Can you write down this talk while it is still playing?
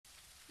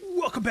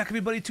Welcome back,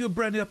 everybody, to a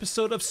brand new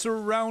episode of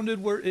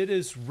Surrounded, where it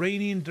is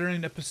raining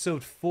during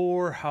episode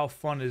 4. How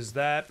fun is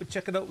that? But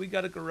check it out, we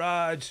got a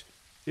garage.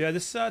 Yeah,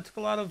 this took a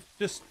lot of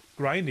just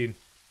grinding.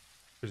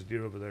 There's a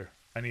deer over there.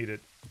 I need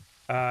it.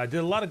 Did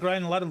a lot of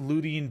grinding, a lot of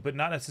looting, but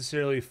not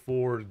necessarily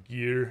for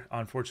gear.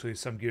 Unfortunately,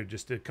 some gear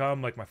just did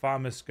come, like my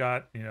FAMAS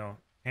got,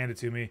 handed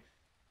to me.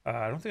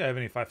 I don't think I have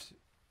any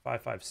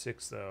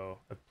 5.56 though.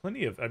 I have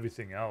plenty of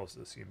everything else,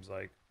 it seems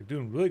like. They're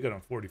doing really good on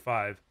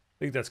 45. I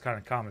think that's kind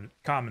of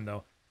common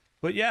though.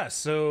 But yeah,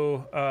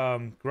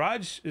 so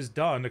garage is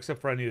done,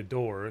 except for I need a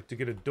door. To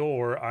get a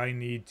door, I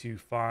need to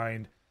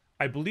find,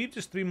 I believe,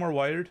 just 3 more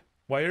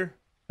wire.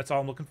 That's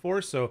all I'm looking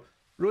for. So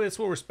really, that's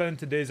what we're spending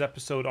today's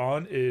episode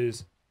on,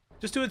 is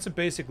just doing some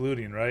basic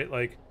looting, right?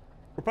 Like,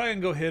 we're probably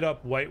gonna go hit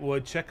up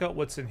Whitewood, check out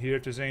what's in here,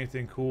 if there's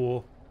anything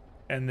cool,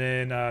 and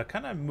then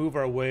kind of move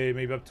our way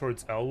maybe up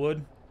towards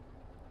Elwood.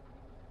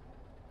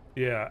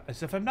 Yeah,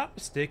 so if I'm not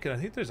mistaken, I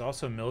think there's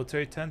also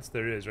military tents.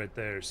 There is right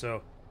there.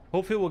 So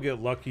hopefully we'll get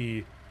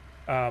lucky.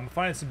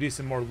 Finding some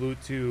decent more loot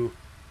too.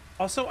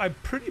 Also, I'm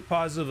pretty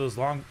positive those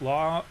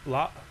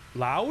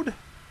loud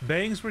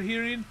bangs we're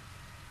hearing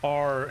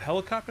are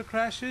helicopter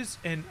crashes,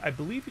 and I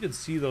believe you can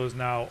see those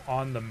now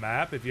on the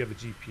map if you have a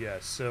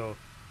GPS. So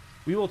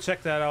we will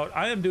check that out.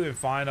 I am doing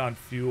fine on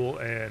fuel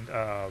and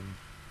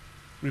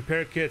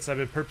repair kits. I've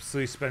been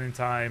purposely spending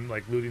time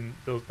like looting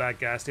that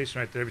gas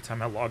station right there every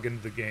time I log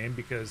into the game,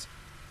 because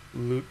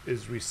loot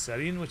is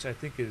resetting, which I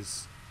think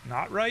is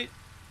not right.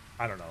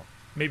 I don't know.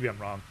 Maybe I'm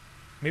wrong.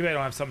 Maybe I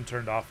don't have something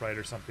turned off right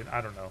or something. I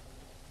don't know.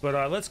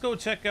 But let's go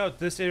check out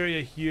this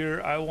area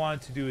here. I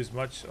want to do as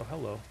much... Oh,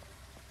 hello.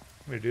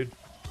 Come here, dude.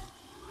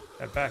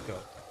 Back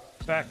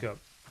up. Back up.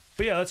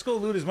 But yeah, let's go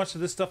loot as much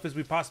of this stuff as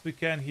we possibly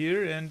can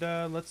here, and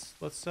let's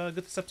get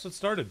this episode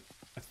started.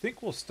 I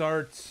think we'll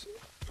start...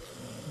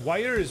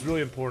 Wire is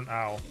really important.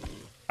 Ow.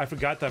 I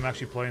forgot that I'm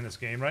actually playing this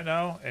game right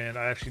now, and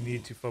I actually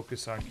need to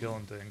focus on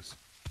killing things.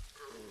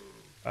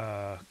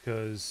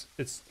 Because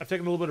I've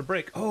taken a little bit of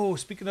break. Oh,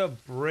 speaking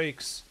of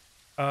breaks...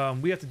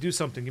 we have to do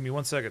something. Give me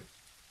 1 second.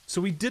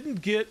 So we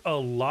didn't get a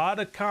lot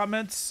of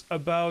comments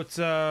about...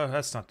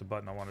 that's not the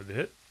button I wanted to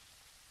hit.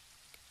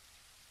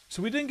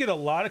 So we didn't get a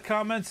lot of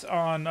comments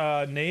on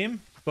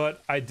name,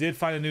 but I did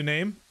find a new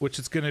name, which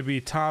is going to be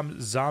Tom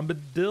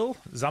Zombadil.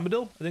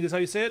 Zombadil, I think is how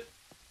you say it.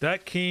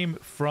 That came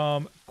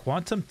from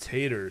Quantum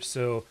Tater.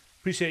 So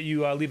appreciate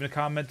you leaving a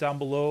comment down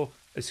below.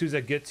 As soon as I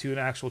get to an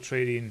actual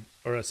trading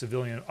or a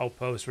civilian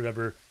outpost or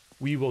whatever,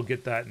 we will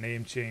get that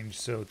name changed.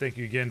 So thank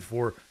you again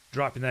for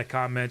dropping that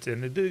comment,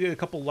 and it did get a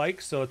couple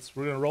likes, so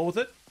we're gonna roll with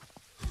it.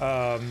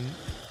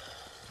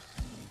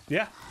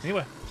 Yeah,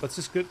 anyway, let's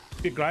just get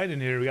grinding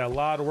here. We got a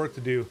lot of work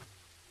to do.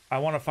 I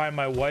want to find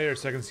my wire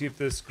so I can see if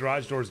this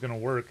garage door is gonna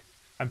work.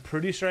 I'm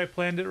pretty sure I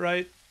planned it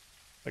right.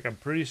 Like, I'm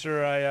pretty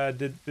sure I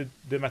did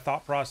my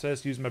thought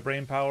process, used my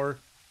brain power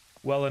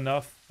well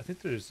enough. I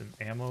think there's an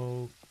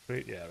ammo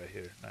crate. Yeah, right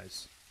here.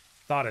 Nice.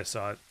 Thought I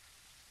saw it.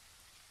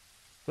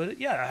 But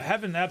yeah, I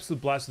have an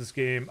absolute blast with this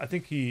game. I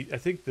think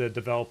the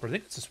developer, I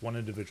think it's just one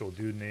individual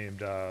dude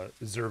named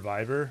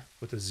Survivor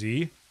with a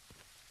Z,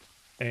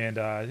 and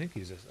I think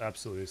he's just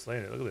absolutely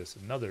slaying it. Look at this,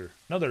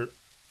 another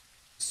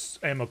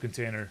ammo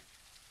container.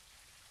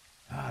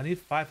 I need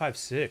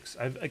 5.56.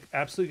 I've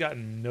absolutely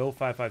gotten no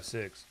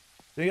 5.56.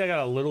 I think I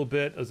got a little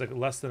bit. It was like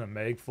less than a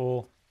mag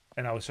full,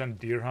 and I was trying to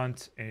deer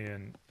hunt,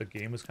 and the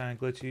game was kind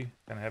of glitchy,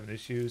 kind of having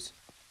issues.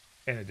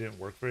 And it didn't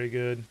work very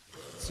good,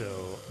 so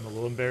I'm a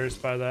little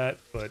embarrassed by that.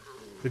 But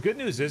the good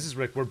news is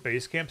like where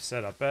base camp's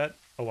set up at.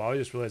 Oh wow, I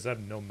just realized I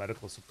have no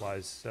medical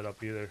supplies set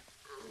up either.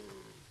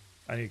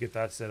 I need to get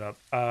that set up.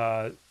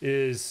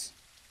 Is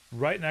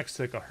right next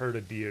to like a herd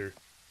of deer,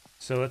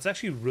 so that's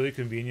actually really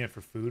convenient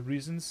for food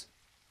reasons.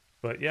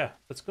 But yeah,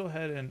 let's go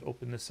ahead and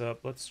open this up.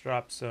 Let's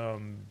drop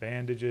some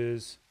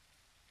bandages,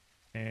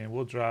 and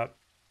we'll drop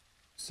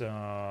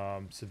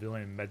some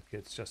civilian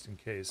medkits just in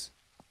case.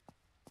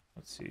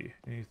 Let's see,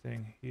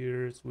 anything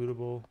here? It's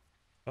lootable.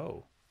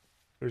 Oh,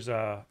 there's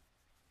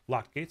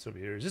locked gates over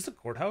here. Is this a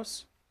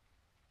courthouse?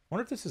 I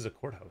wonder if this is a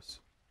courthouse.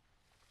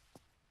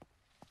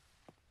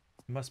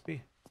 It must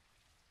be.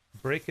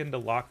 Break into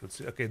locked. Let's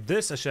see. Okay,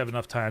 this I should have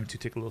enough time to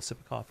take a little sip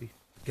of coffee.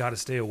 Gotta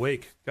stay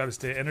awake. Gotta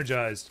stay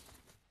energized.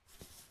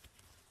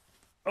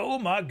 Oh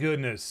my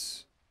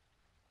goodness.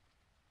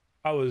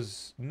 I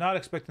was not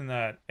expecting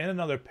that. And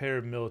another pair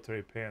of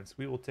military pants.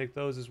 We will take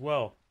those as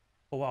well.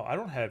 Oh wow, I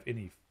don't have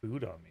any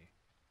food on me.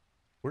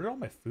 Where did all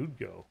my food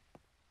go?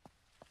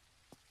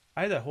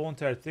 I had that whole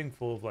entire thing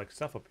full of like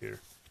stuff up here.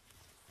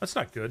 That's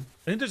not good.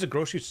 I think there's a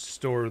grocery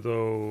store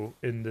though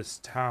in this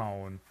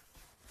town.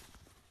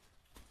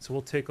 So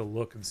we'll take a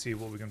look and see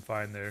what we can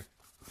find there.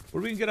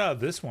 What do we can get out of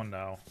this one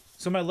now?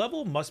 So my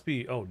level must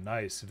be, oh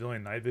nice,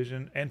 civilian night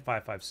vision and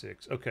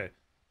 5.56. Okay,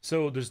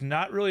 so there's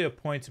not really a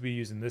point to be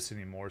using this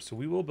anymore. So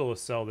we will be able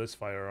to sell this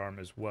firearm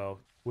as well.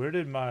 Where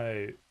did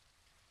my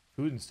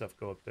food and stuff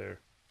go up there?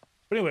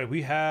 But anyway,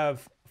 we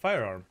have a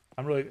firearm.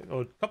 I'm really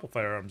a couple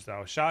firearms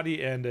now, a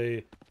shoddy and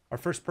our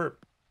first perp.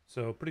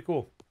 So pretty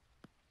cool.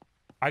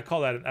 I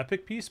call that an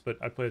epic piece, but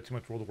I played too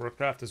much World of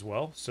Warcraft as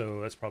well,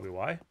 so that's probably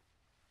why.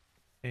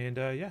 And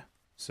yeah,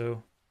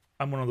 so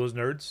I'm one of those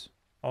nerds.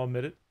 I'll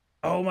admit it.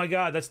 Oh my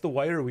god, that's the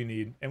wire we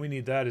need, and we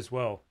need that as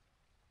well.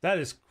 That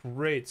is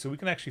great. So we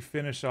can actually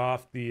finish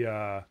off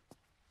the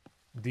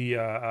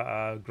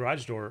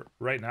garage door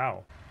right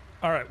now.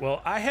 All right,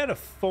 well, I had a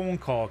phone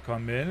call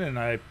come in, and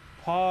I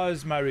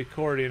paused my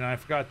recording, and I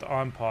forgot to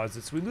unpause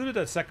it. So we looted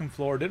that second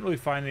floor, didn't really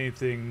find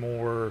anything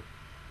more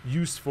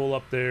useful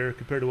up there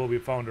compared to what we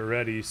found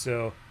already.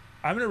 So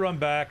I'm going to run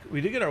back. We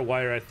did get our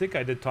wire. I think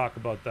I did talk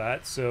about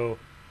that. So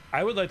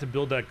I would like to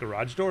build that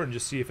garage door and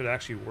just see if it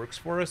actually works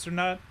for us or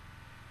not.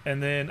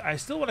 And then I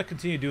still want to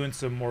continue doing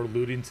some more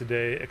looting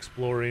today,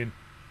 exploring.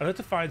 I'd like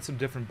to find some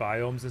different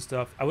biomes and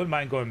stuff. I wouldn't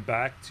mind going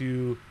back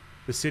to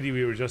the city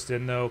we were just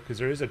in, though, because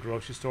there is a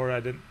grocery store I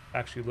didn't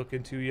actually look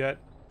into yet.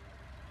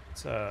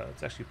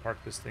 Let's actually park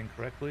this thing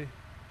correctly.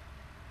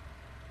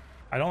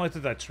 I don't like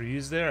that tree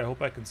is there. I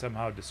hope I can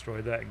somehow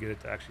destroy that and get it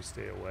to actually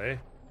stay away.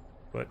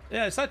 But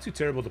yeah, it's not too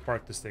terrible to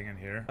park this thing in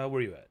here. Where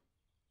are you at?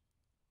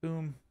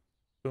 Boom.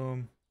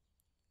 Boom.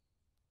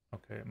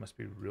 Okay, it must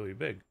be really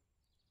big.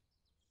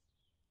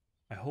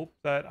 I hope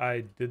that I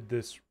did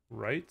this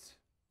right.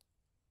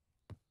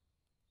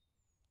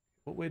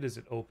 What way does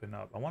it open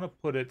up? I want to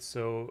put it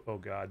so... Oh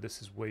god,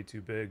 this is way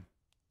too big.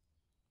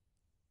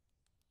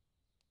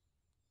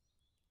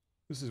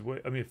 This is way...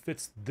 I mean, it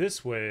fits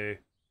this way.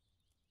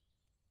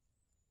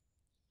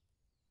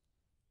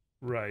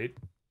 Right.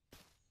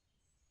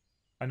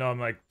 I know I'm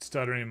like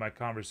stuttering in my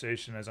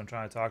conversation as I'm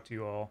trying to talk to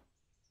you all.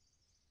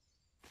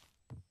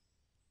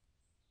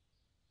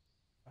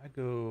 I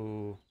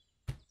go...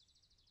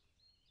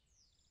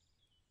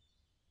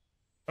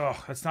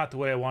 Oh, that's not the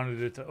way I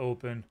wanted it to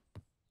open.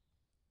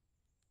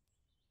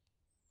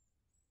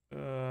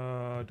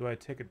 Do I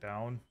take it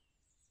down?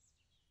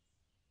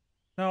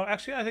 No,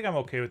 actually, I think I'm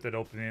okay with it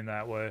opening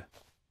that way.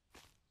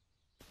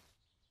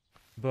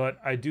 But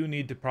I do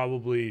need to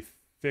probably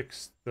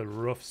fix the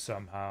roof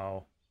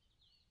somehow.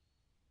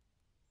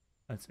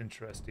 That's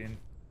interesting.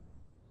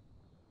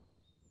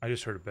 I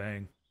just heard a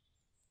bang.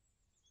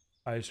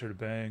 I just heard a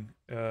bang.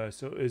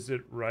 So is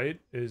it right?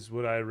 Is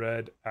what I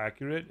read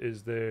accurate?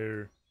 Is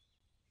there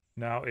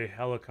now a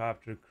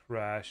helicopter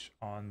crash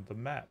on the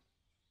map?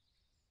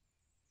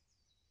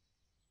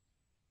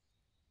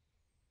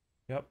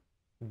 Yep.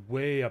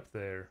 Way up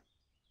there.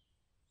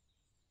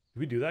 Did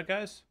we do that,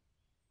 guys?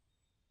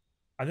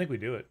 I think we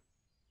do it.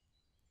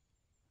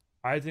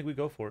 I think we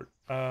go for it.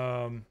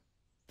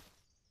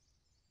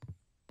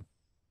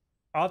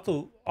 I'll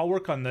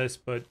work on this,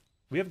 but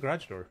we have a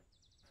garage door.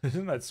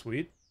 Isn't that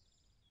sweet?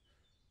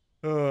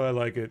 Oh, I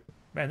like it.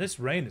 Man, this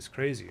rain is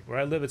crazy. Where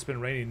I live, it's been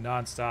raining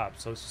non-stop,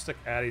 so it's just like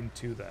adding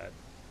to that.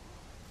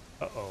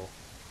 Uh-oh.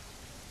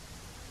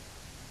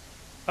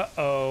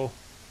 Uh-oh.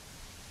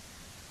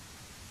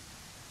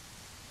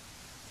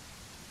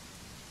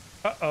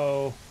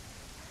 Uh-oh.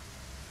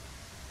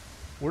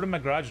 Where did my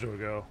garage door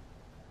go?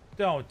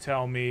 Don't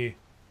tell me.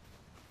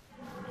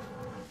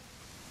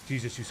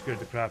 Jesus, you scared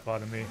the crap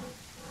out of me.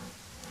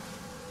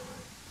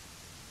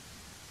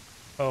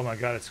 Oh my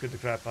god, it scared the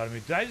crap out of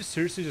me. Did I just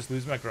seriously just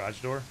lose my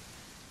garage door?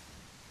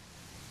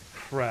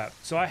 Crap.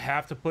 So I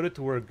have to put it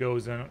to where it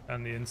goes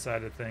on the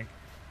inside, I think.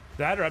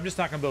 That, or I'm just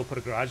not going to be able to put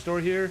a garage door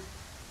here.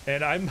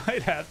 And I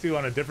might have to,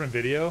 on a different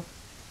video,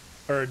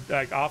 or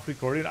like off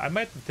recording, I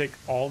might have to take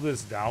all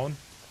this down.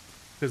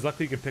 Because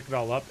luckily you can pick it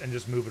all up and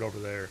just move it over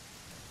there.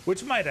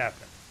 Which might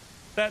happen.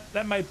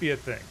 That might be a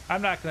thing.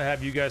 I'm not going to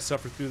have you guys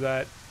suffer through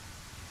that.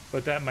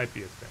 But that might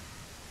be a thing.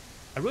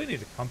 I really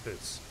need a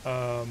compass.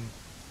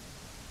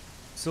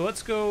 So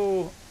let's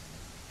go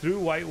through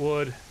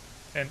Whitewood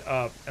and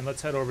up. And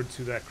let's head over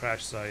to that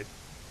crash site.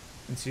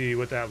 And see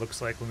what that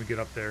looks like when we get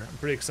up there. I'm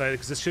pretty excited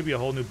because this should be a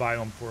whole new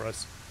biome for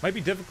us. Might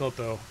be difficult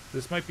though.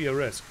 This might be a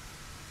risk.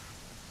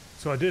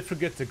 So I did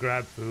forget to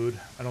grab food.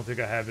 I don't think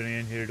I have any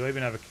in here. Do I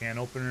even have a can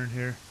opener in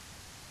here?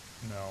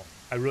 No.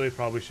 I really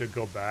probably should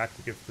go back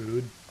to get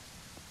food.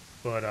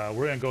 But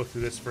we're going to go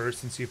through this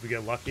first and see if we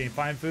get lucky and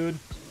find food.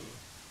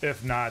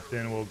 If not,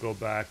 then we'll go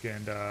back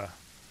and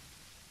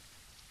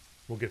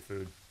we'll get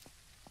food.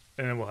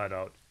 And then we'll head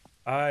out.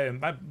 I'm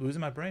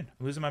losing my brain.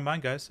 I'm losing my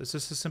mind, guys. It's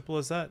just as simple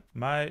as that.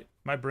 My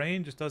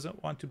brain just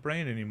doesn't want to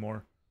brain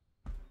anymore.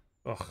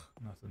 Ugh,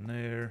 nothing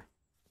there.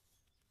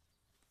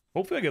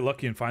 Hopefully I get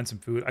lucky and find some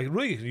food. I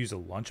really could use a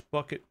lunch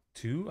bucket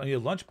too. I need a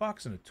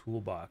lunchbox and a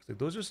toolbox. Like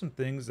those are some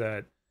things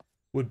that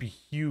would be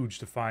huge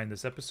to find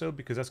this episode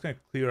because that's going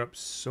to clear up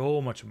so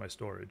much of my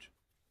storage.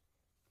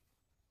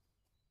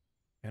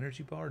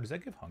 Energy bar. Does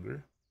that give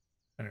hunger?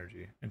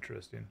 Energy.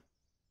 Interesting.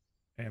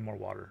 And more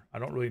water. I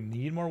don't really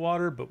need more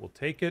water, but we'll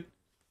take it.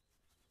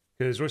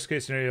 Because worst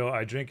case scenario,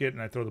 I drink it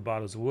and I throw the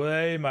bottles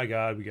away. My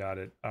God, we got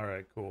it. All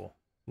right, cool.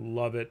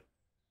 Love it.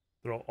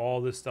 Throw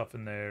all this stuff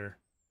in there.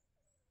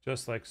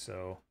 Just like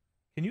so.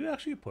 Can you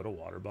actually put a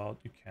water bottle?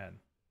 You can.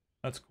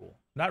 That's cool.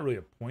 Not really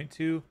a point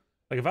to.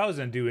 Like if I was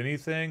going to do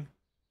anything,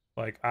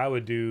 like I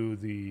would do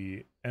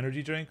the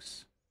energy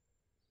drinks.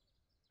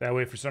 That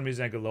way, for some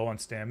reason, I get low on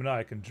stamina.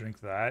 I can drink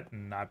that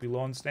and not be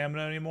low on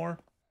stamina anymore.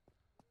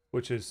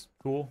 which is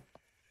cool.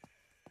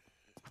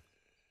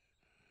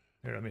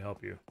 Here, let me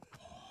help you.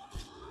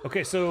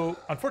 Okay, so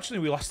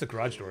unfortunately we lost the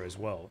garage door as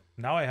well.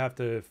 Now I have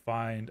to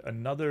find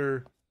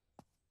another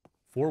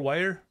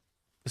 4-wire.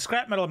 The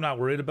scrap metal I'm not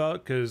worried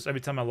about because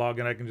every time I log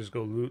in I can just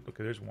go loot.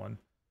 Okay, there's one.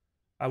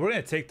 We're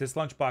going to take this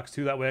lunchbox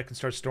too. That way I can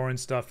start storing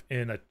stuff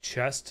in a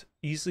chest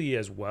easily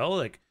as well.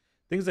 Like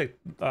things like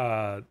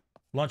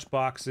lunch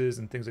boxes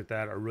and things like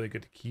that are really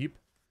good to keep.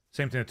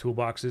 Same thing with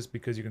toolboxes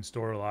because you can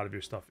store a lot of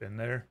your stuff in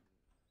there.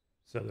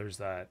 So there's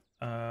that.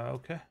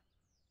 Okay.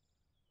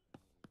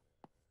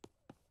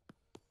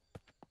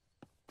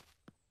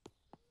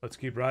 Let's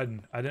keep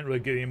riding. I didn't really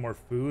get any more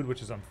food,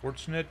 which is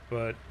unfortunate,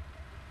 but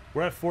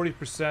we're at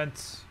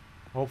 40%.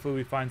 Hopefully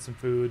we find some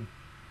food.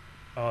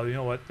 Oh, you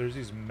know what? There's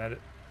these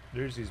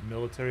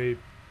military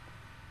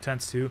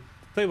tents too.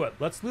 Tell you what,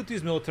 let's loot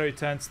these military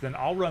tents, then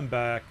I'll run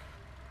back.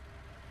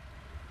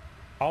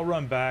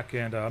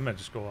 And I'm gonna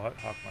just go out,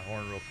 honk my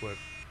horn real quick.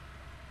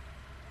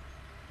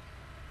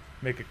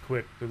 Make it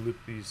quick to loot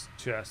these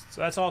chests.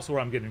 That's also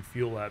where I'm getting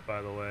fuel at,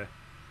 by the way.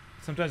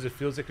 Sometimes it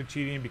feels like you're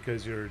cheating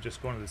because you're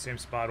just going to the same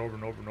spot over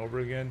and over and over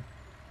again.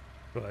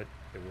 But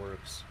it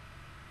works.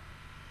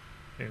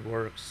 It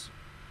works.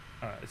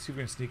 Alright, let's see if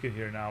we can sneak in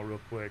here now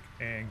real quick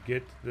and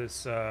get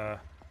this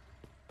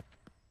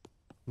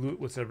loot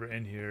what's ever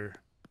in here.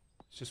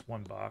 It's just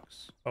one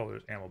box. Oh,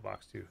 there's ammo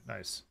box too.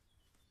 Nice.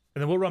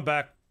 And then we'll run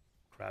back.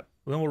 Crap.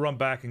 Then we'll run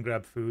back and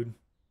grab food.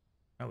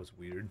 That was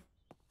weird.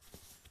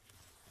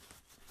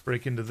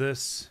 Break into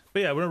this.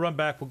 But yeah, we're gonna run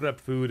back, we'll grab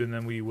food, and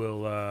then we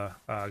will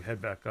head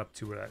back up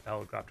to where that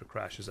helicopter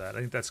crash is at. I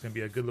think that's gonna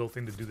be a good little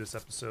thing to do this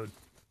episode.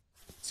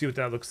 See what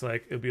that looks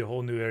like. It'll be a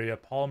whole new area.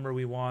 Polymer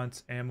we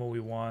want, ammo we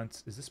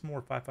want. Is this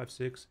more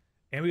 5.56?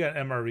 And we got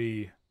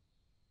MRE.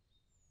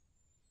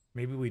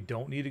 Maybe we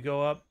don't need to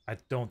go up. I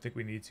don't think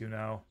we need to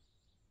now.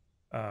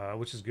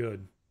 Which is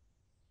good.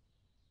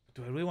 But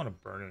do I really want to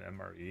burn an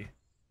MRE?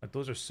 Like,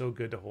 those are so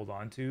good to hold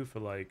on to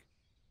for like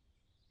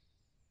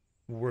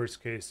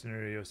worst case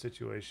scenario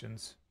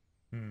situations.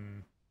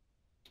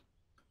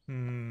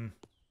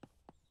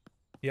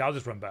 Yeah, I'll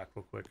just run back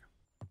real quick.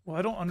 Well,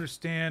 I don't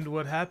understand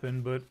what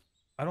happened, but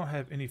I don't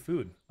have any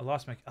food. I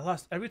lost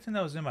everything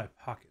that was in my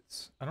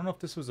pockets. I don't know if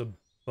this was a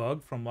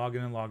bug from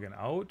logging in, logging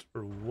out,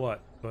 or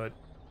what, but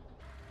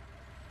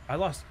I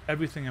lost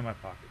everything in my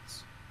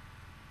pockets.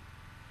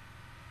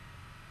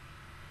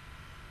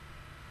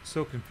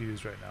 So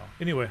confused right now.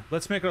 Anyway,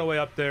 let's make our way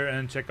up there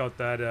and check out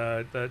that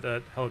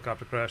that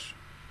helicopter crash.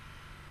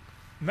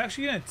 I'm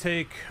actually gonna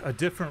take a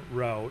different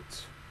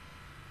route.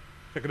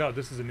 Check it out,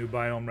 this is a new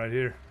biome right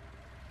here.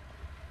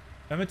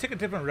 I'm gonna take a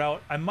different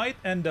route. I might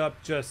end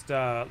up just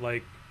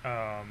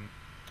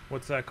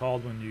what's that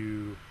called when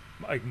you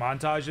like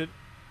montage it,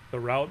 the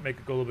route, make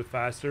it go a little bit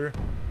faster.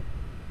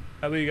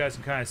 That way you guys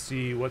can kind of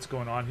see what's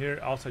going on here.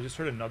 Also, I just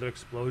heard another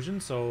explosion,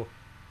 so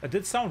that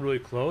did sound really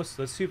close.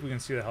 Let's see if we can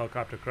see the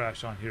helicopter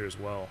crash on here as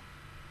well.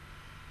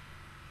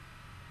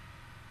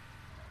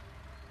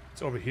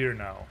 It's over here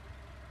now.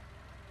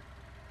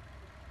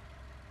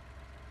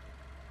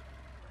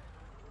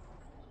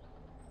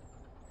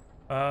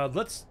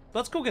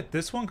 Let's go get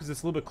this one because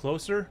it's a little bit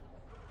closer,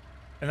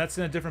 and that's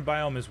in a different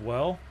biome as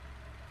well.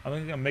 I'm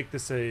gonna make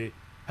this a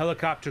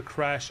helicopter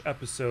crash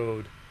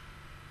episode,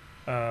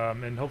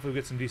 and hopefully we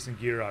get some decent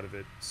gear out of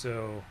it.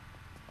 So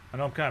I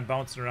know I'm kind of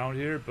bouncing around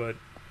here, but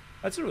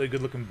that's a really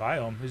good looking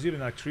biome. There's even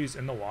like trees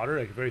in the water,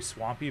 like very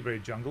swampy, very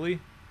jungly.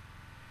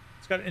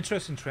 It's got an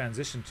interesting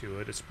transition to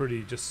it. It's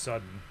pretty just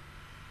sudden.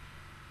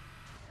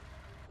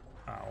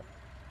 Ow.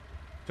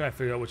 Trying to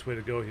figure out which way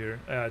to go here.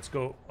 Let's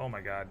go. Oh my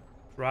god.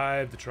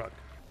 Drive the truck.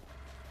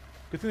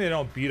 Good thing they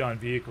don't beat on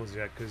vehicles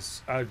yet,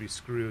 because I would be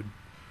screwed.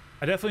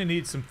 I definitely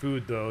need some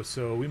food though,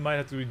 so we might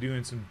have to be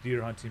doing some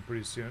deer hunting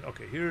pretty soon.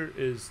 Okay, here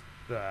is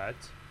that.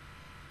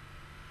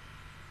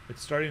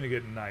 It's starting to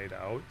get night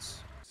out.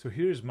 So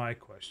here's my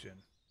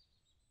question.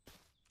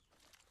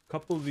 A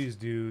couple of these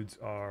dudes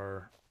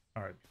are...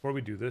 Alright, before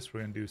we do this,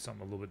 we're going to do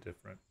something a little bit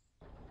different.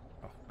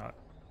 Oh, not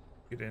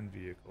get in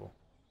vehicle.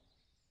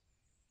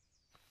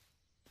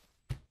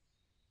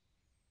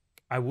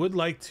 I would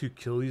like to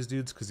kill these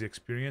dudes because the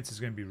experience is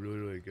going to be really,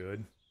 really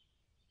good.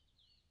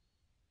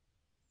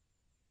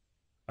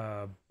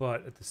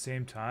 But at the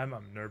same time,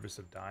 I'm nervous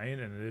of dying,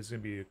 and it is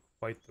going to be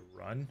quite the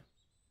run.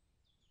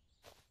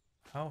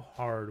 How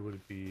hard would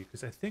it be?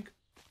 Because I think...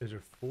 Is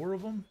there 4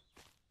 of them?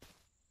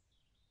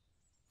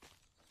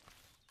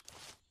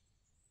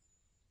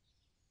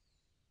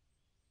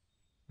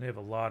 They have a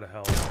lot of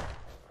health.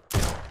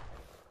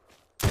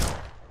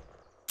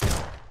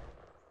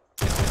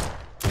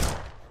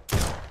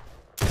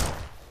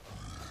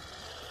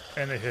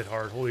 And they hit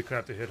hard. Holy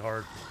crap, they hit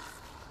hard.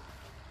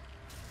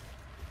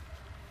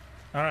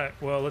 Alright,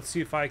 well, let's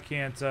see if I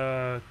can't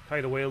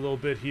kite away a little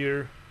bit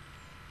here.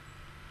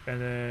 And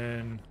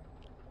then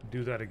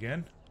do that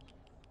again.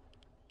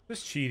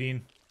 Just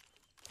cheating.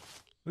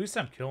 At least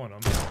I'm killing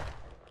them.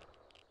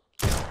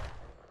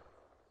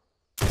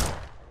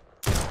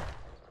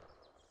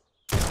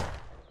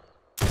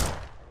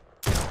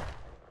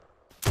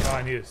 Oh,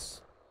 I need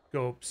this.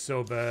 go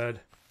so bad.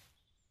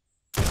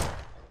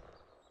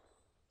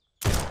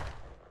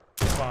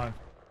 Come on.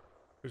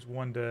 There's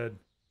one dead.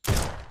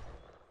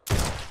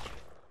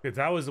 Okay,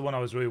 that was the one I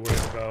was really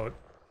worried about.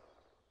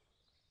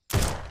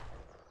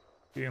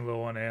 Getting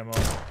low on ammo.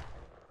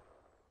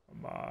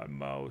 Come on,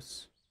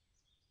 mouse.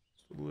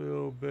 Just a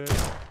little bit.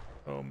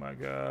 Oh my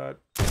god.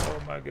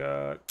 Oh my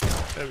god.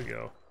 There we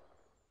go.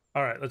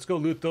 Alright, let's go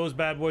loot those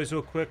bad boys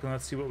real quick and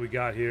let's see what we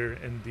got here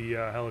in the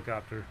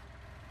helicopter.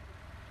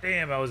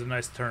 Damn, that was a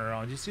nice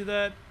turnaround. Did you see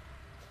that?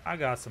 I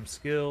got some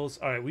skills.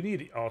 Alright, we need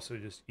to also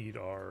just eat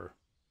our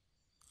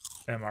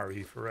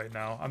MRE for right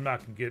now. I'm not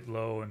going to get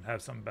low and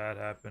have something bad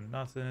happen.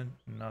 Nothing,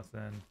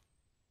 nothing,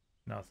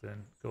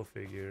 nothing. Go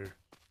figure.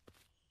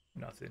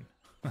 Nothing.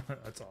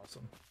 That's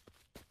awesome.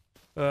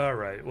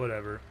 Alright,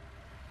 whatever.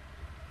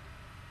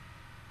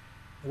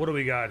 What do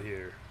we got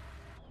here?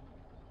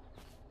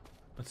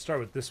 Let's start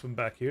with this one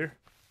back here.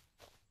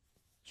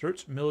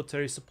 Search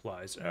military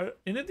supplies.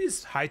 Any of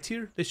these high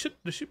tier? There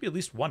should be at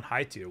least one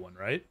high tier one,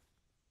 right?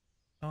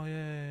 Oh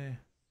yay.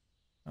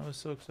 That was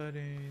so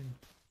exciting.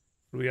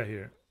 What do we got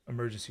here?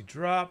 Emergency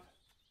drop.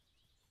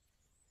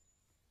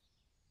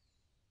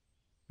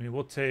 I mean,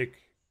 we'll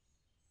take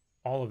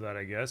all of that,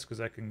 I guess,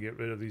 because I can get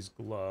rid of these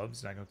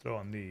gloves and I can throw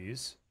on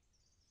these.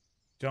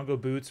 Jungle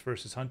boots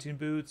versus hunting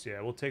boots.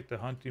 Yeah, we'll take the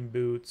hunting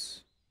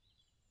boots.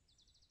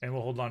 And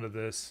we'll hold on to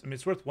this. I mean,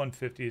 it's worth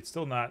 150. It's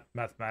still not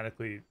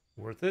mathematically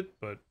worth it,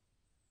 but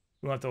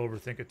we don't have to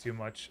overthink it too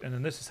much. And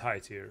then this is high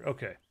tier.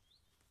 Okay.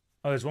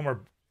 Oh, there's one more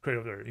crate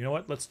over there. You know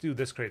what? Let's do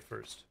this crate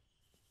first.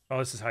 Oh,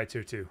 this is high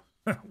tier too.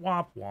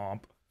 Womp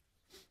womp.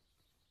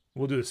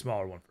 We'll do the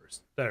smaller one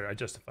first. There, I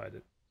justified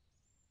it.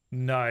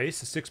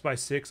 Nice. A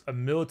 6x6. A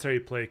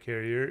military play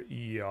carrier.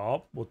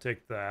 Yup. We'll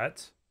take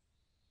that.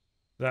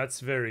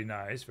 That's very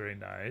nice. Very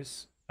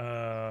nice.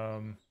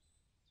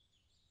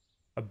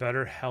 A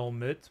better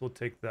helmet. We'll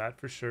take that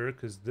for sure,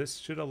 because this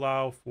should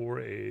allow for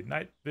a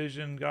night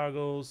vision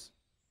goggles.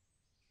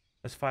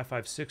 That's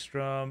 5.56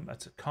 drum.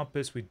 That's a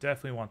compass. We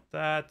definitely want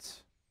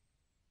that.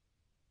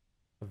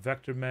 A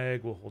vector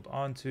mag we'll hold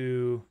on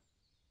to.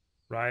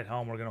 Riot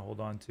helm we're going to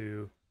hold on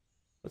to.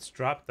 Let's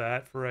drop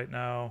that for right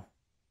now.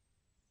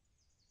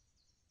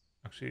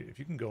 Actually, if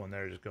you can go in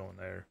there, just go in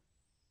there.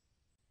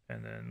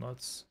 And then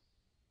let's...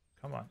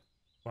 Come on.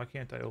 Why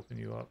can't I open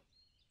you up?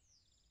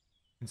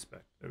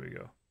 Inspect. There we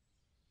go.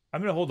 I'm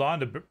going to hold on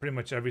to pretty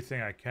much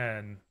everything I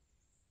can.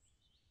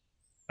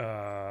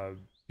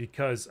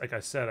 Because, like I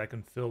said, I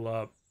can fill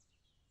up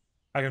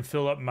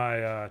my...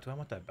 do I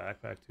want that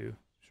backpack too?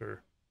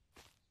 Sure.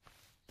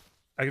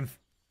 I can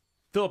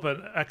fill up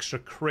an extra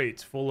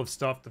crate full of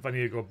stuff if I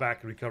need to go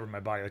back and recover my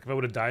body. Like, if I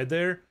would have died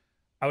there,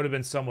 I would have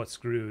been somewhat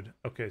screwed.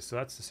 Okay, so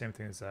that's the same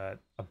thing as that.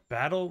 A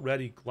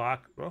battle-ready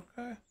Glock.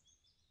 Okay.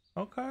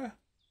 Okay.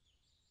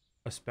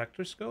 A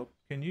Spectre scope?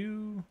 Can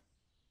you...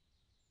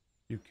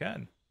 You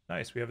can.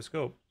 Nice, we have a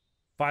scope.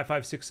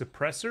 5.56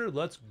 suppressor.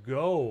 Let's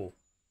go.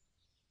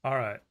 All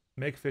right.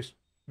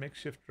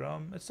 Makeshift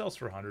drum. It sells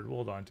for 100. We'll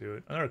hold on to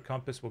it. Another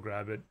compass. We'll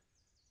grab it.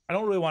 I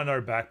don't really want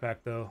another backpack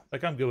though.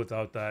 Like, I'm good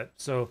without that.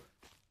 So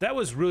that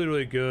was really,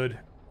 really good.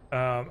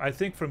 I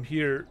think from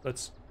here,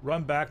 let's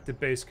run back to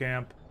base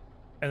camp,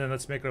 and then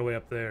let's make our way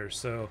up there.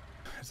 So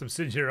as I'm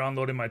sitting here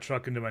unloading my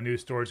truck into my new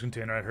storage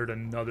container, I heard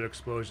another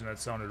explosion that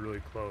sounded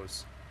really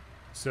close.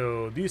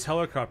 So these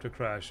helicopter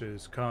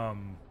crashes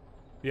come...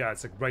 Yeah,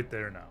 it's like right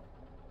there now.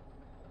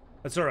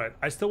 That's alright.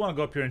 I still want to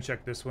go up here and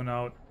check this one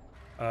out.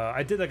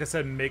 I did, like I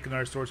said, make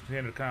another storage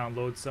container to kind of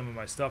unload some of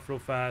my stuff real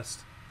fast.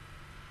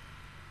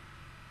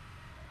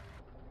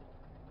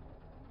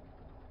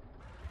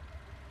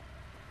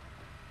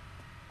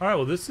 Alright,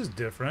 well this is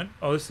different.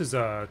 Oh, this is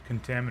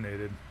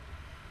contaminated.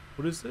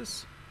 What is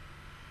this?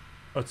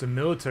 Oh, it's a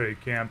military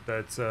camp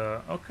that's...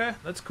 okay,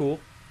 that's cool.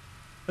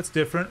 That's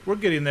different. We're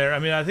getting there. I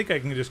mean, I think I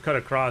can just cut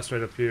across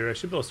right up here. I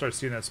should be able to start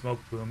seeing that smoke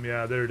plume.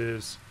 Yeah, there it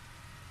is.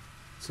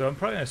 So I'm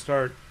probably going to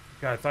start...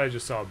 God, I thought I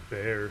just saw a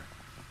bear.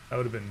 That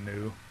would have been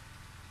new.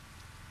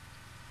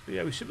 But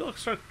yeah, we should be able to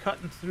start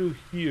cutting through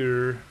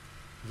here.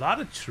 A lot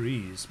of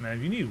trees, man.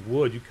 If you need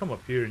wood, you come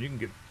up here and you can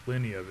get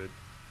plenty of it.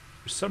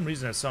 For some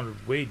reason, that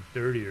sounded way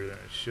dirtier than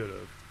it should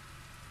have.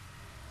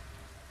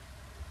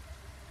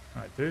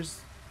 Alright, there's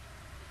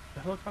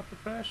the helicopter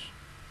crash.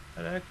 Is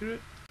that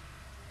accurate?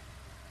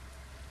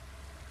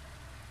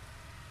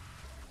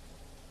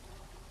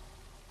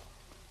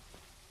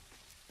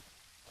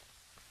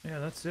 Yeah,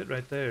 that's it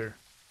right there.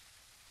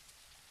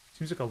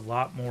 Seems like a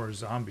lot more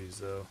zombies,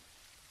 though.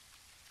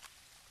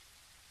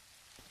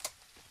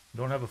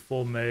 Don't have a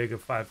full mag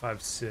of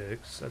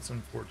 5.56. That's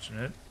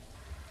unfortunate.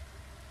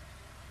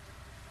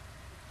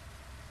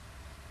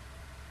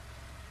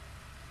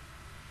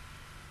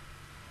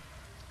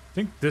 I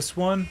think this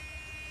one,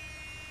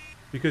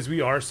 because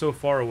we are so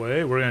far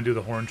away, we're going to do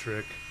the horn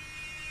trick.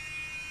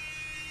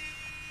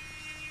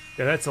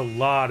 Yeah, that's a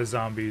lot of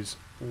zombies.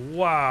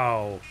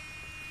 Wow.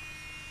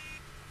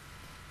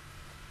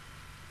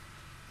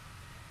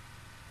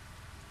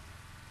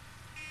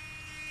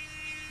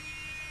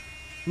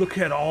 Look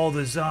at all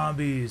the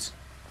zombies.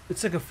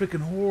 It's like a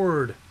freaking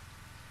horde.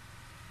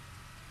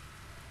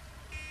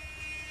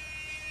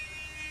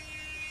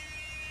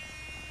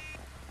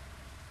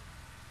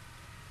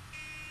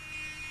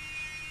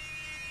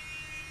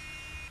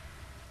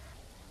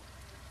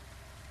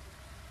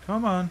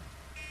 Come on.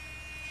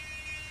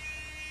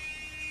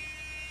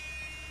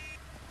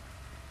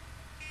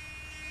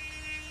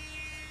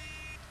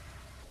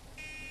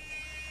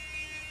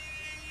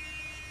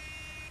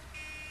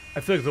 I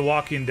feel like The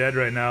Walking Dead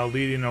right now,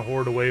 leading a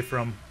horde away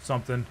from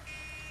something.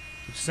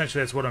 Which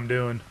essentially that's what I'm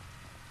doing.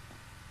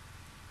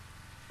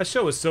 That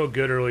show was so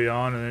good early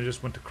on, and then it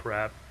just went to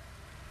crap.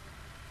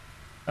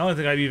 I don't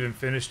think I've even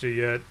finished it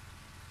yet.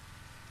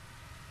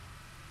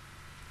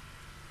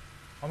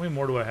 How many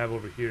more do I have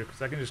over here?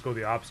 Because I can just go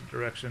the opposite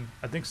direction.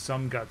 I think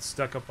some got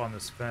stuck up on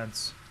this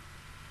fence.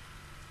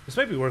 This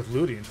might be worth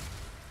looting.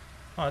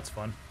 Oh, that's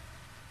fun.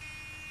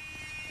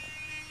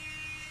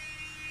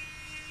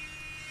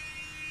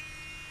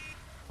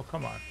 Oh,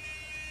 come on.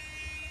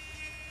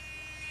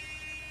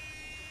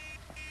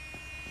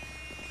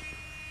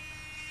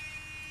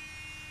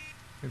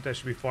 I think that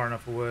should be far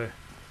enough away.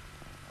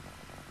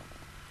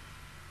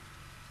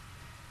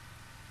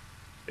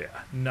 Yeah,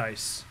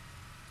 nice.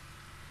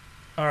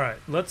 Alright,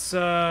 let's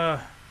we're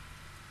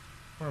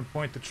gonna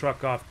point the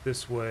truck off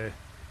this way.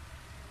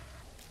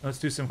 Let's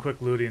do some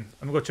quick looting.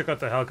 I'm gonna go check out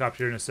the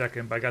helicopter here in a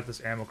second, but I got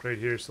this ammo crate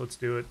here, so let's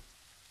do it.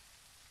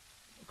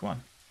 Come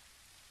on.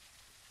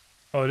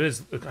 Oh, it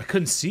is. I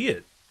couldn't see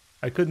it.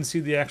 I couldn't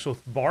see the actual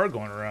bar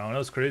going around. That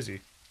was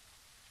crazy.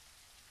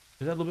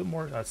 Is that a little bit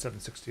more? That's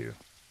 762.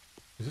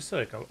 Is this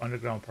like an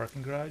underground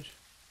parking garage?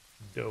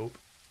 Dope.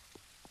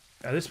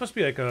 Yeah, this must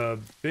be like a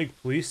big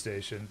police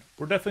station.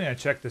 We're definitely gonna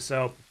check this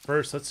out.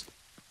 First, let's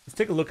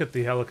take a look at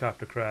the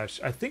helicopter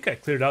crash. I think I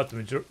cleared out the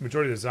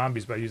majority of the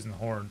zombies by using the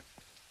horn.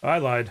 Oh, I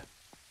lied.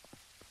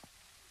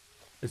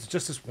 Is it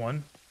just this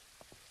one?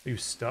 Are you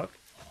stuck?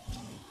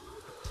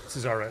 This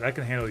is alright. I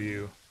can handle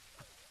you.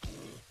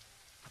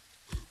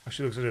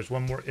 Actually, looks like there's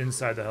one more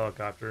inside the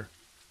helicopter.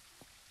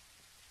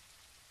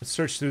 Let's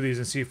search through these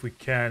and see if we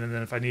can, and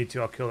then if I need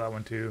to, I'll kill that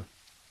one too.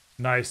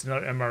 Nice,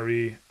 another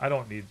MRE. I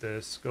don't need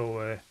this. Go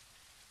away.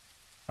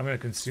 I'm gonna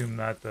consume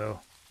that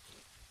though.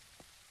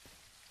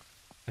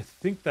 I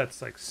think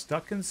that's like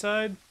stuck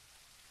inside.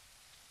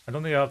 I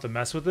don't think I'll have to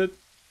mess with it,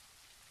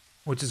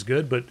 which is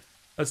good, but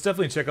let's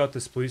definitely check out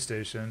this police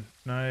station.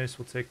 Nice,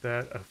 we'll take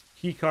that. A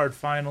key card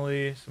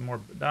finally. Some more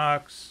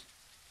binocs.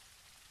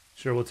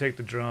 Sure, we'll take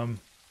the drum.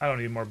 I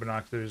don't need more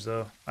binoculars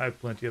though. I have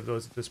plenty of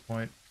those at this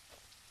point.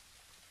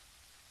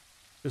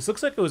 This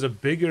looks like it was a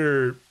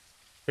bigger,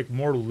 like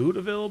more loot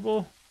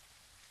available.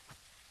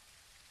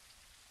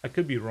 I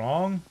could be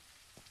wrong.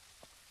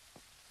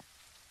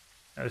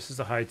 Yeah, this is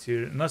a high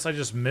tier. Unless I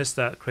just missed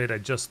that crate I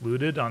just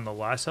looted on the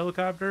last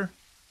helicopter.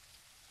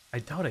 I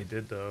doubt I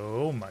did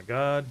though. Oh my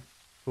god.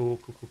 Cool,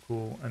 cool, cool,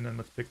 cool. And then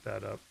let's pick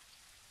that up.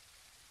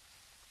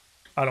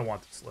 I don't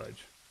want this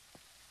ledge.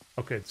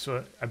 Okay,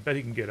 so I bet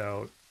he can get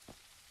out.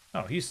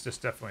 Oh, he's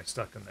just definitely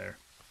stuck in there.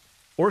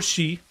 Or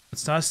she.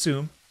 Let's not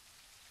assume.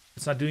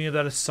 Let's not do any of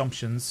that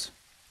assumptions.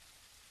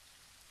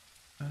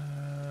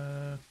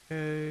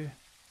 Okay.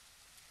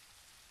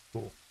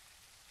 Cool.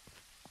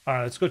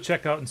 Alright, let's go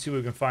check out and see what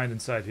we can find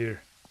inside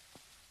here.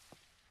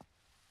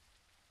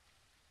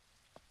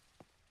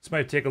 This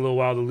might take a little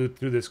while to loot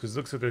through this because it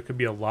looks like there could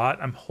be a lot.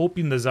 I'm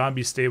hoping the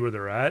zombies stay where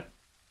they're at.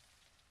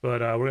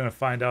 But we're going to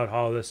find out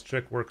how this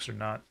trick works or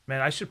not. Man,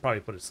 I should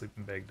probably put a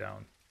sleeping bag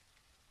down.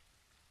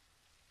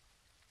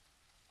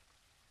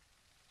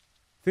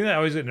 The thing that I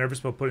always get nervous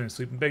about putting a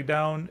sleeping bag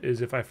down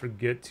is if I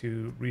forget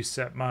to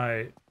reset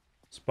my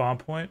spawn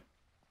point.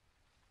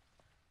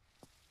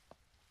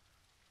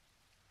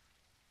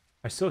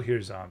 I still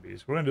hear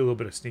zombies. We're going to do a little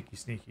bit of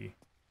sneaky.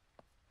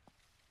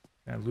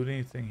 Can I loot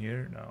anything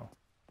here? No.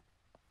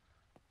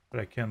 But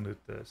I can loot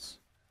this.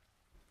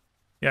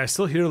 Yeah, I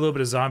still hear a little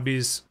bit of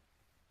zombies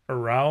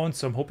around,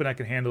 so I'm hoping I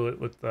can handle it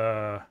with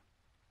I'm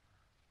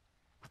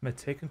going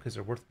to take them because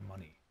they're worth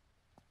money.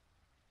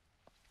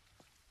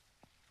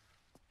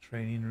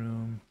 Training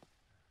room.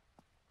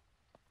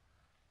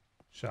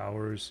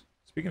 Showers.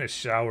 Speaking of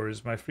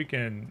showers, my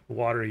freaking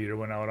water heater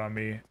went out on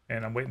me,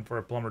 and I'm waiting for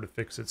a plumber to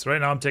fix it. So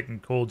right now I'm taking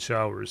cold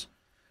showers,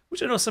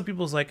 which I know some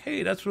people's like,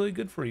 hey, that's really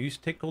good for you. You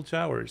should take cold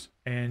showers.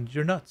 And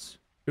you're nuts.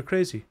 You're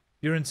crazy.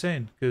 You're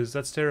insane, because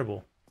that's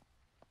terrible.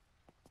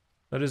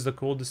 That is the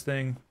coldest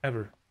thing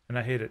ever, and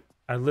I hate it.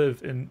 I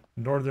live in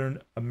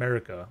Northern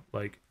America.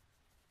 Like,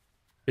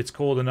 it's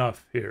cold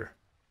enough here.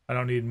 I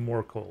don't need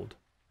more cold.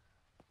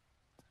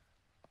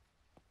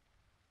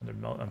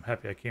 I'm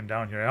happy I came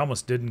down here. I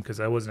almost didn't because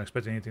I wasn't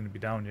expecting anything to be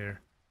down here.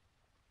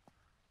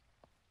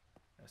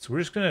 So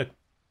we're just going to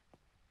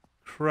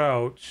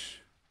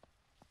crouch.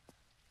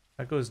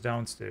 That goes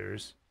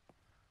downstairs.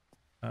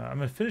 I'm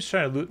going to finish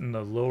trying to loot in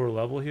the lower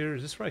level here.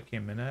 Is this where I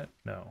came in at?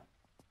 No.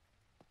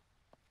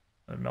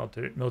 A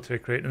military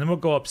crate. And then we'll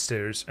go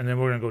upstairs. And then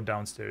we're going to go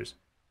downstairs.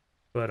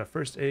 But a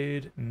first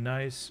aid.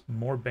 Nice.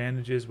 More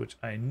bandages, which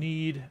I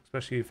need.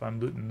 Especially if I'm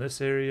looting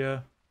this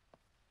area.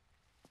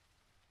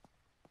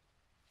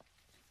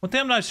 One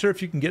thing I'm not sure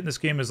if you can get in this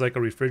game is like a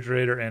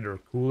refrigerator and or a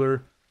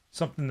cooler.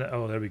 Something that...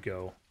 Oh, there we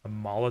go. A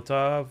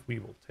Molotov. We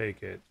will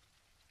take it.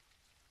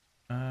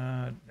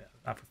 No,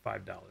 not for $5.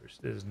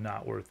 It is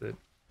not worth it.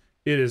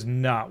 It is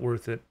not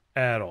worth it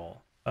at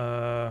all.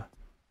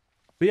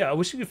 But yeah, I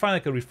wish you could find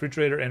like a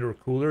refrigerator and or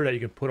cooler that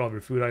you can put all of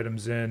your food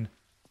items in.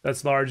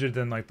 That's larger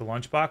than like the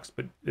lunchbox,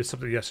 but it's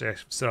something you actually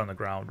sit on the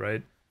ground,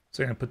 right?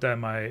 So I'm gonna put that in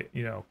my,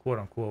 you know, quote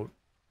unquote.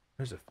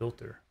 There's a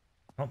filter.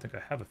 I don't think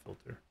I have a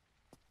filter.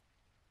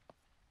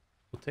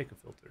 We'll take a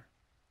filter.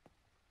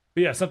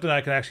 But yeah, something I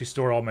can actually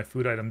store all my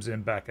food items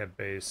in back at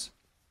base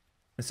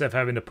instead of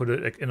having to put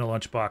it in a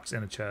lunchbox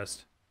in a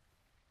chest.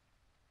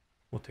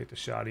 We'll take the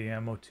shoddy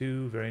ammo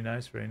too. Very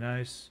nice, very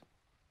nice.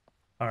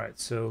 All right,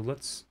 so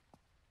let's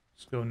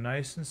go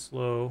nice and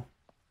slow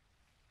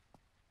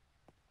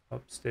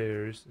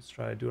upstairs. Let's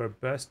try to do our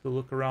best to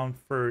look around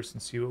first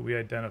and see what we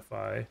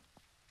identify.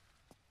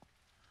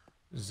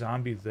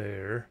 Zombie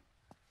there.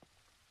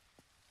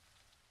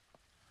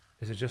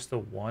 Is it just the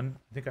one?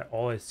 I think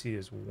all I see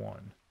is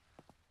one.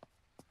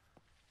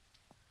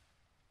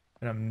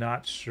 And I'm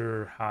not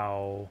sure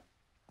how...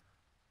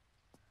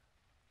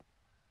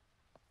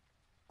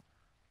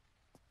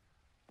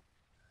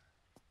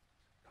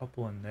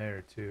 Couple in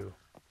there too.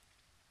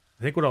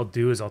 I think what I'll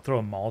do is I'll throw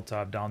a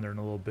Molotov down there in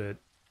a little bit.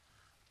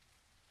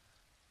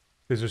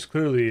 Because there's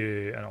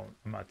clearly I'm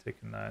not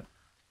taking that.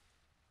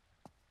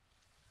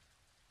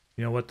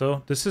 You know what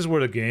though? This is where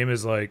the game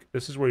is like,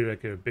 this is where you're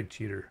like a big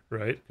cheater,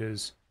 right?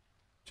 Because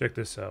check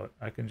this out.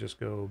 I can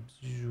just go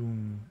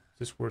zoom. Is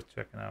this worth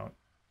checking out?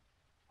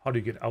 How do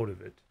you get out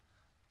of it?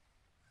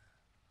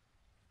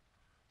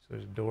 So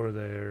there's a door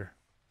there.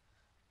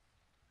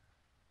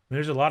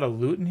 There's a lot of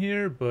loot in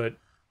here, but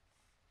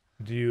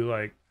do you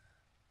like...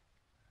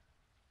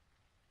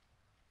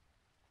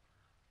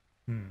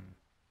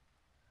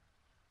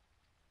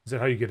 Is that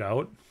how you get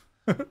out?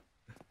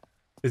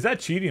 Is that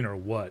cheating or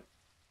what?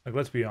 Like,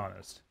 let's be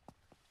honest.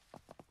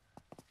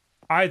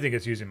 I think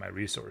it's using my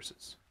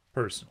resources,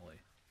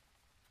 personally.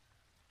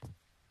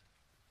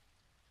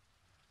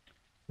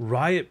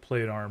 Riot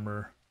plate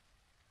armor.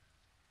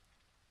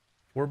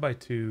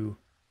 4x2.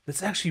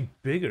 That's actually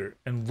bigger.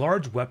 And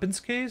large weapons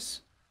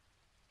case?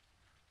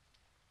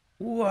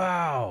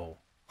 Wow.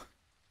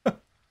 You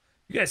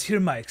guys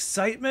hear my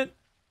excitement?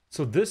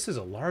 So this is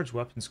a large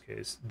weapons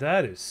case.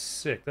 That is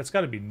sick. That's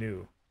got to be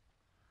new.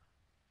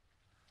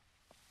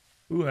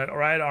 Ooh, that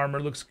riot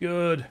armor looks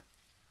good.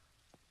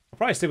 I'll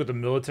probably stick with the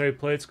military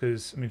plates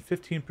because, I mean,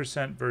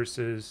 15%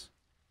 versus...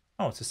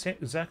 Oh, it's the same,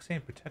 exact same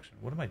protection.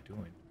 What am I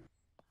doing?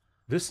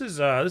 This is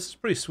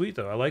pretty sweet,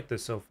 though. I like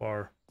this so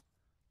far.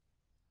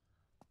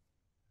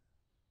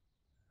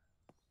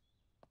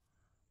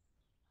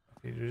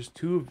 Okay, there's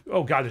two of...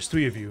 Oh, God, there's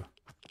three of you.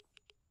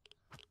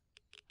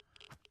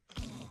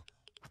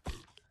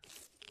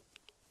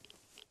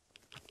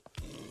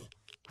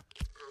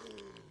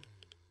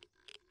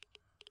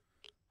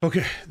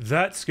 Okay,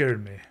 that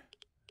scared me.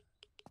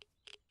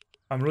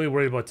 I'm really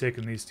worried about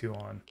taking these two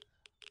on.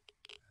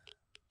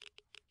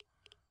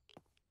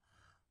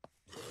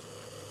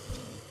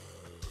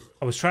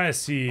 I was trying to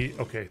see...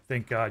 Okay,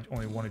 thank God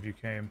only one of you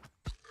came.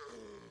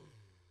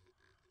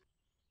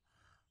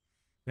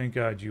 Thank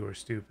God you are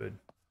stupid.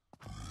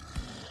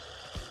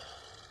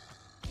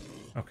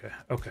 Okay.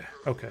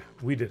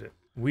 We did it.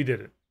 We did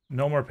it.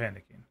 No more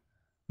panicking.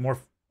 More...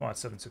 Oh,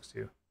 it's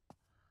 762.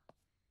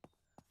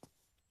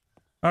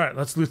 Alright,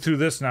 let's loot through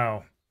this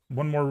now.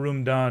 One more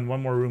room done.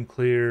 One more room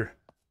clear.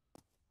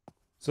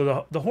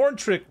 So the horn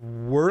trick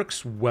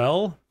works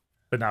well,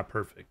 but not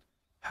perfect.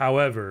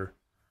 However,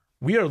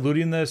 we are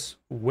looting this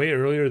way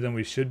earlier than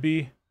we should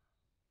be.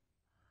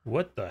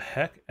 What the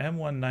heck?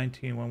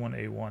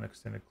 M119-11A1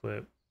 extended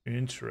clip.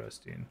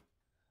 Interesting.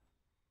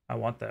 I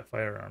want that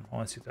firearm. I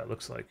want to see what that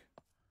looks like.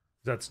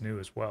 That's new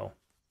as well.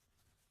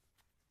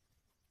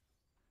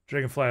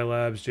 Dragonfly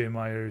Labs, J.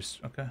 Myers.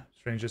 Okay.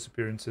 Strange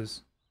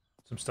disappearances.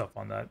 Some stuff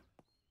on that.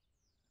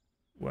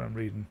 What I'm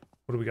reading.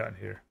 What do we got in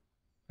here?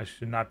 I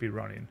should not be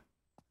running.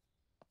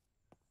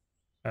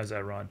 As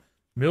I run.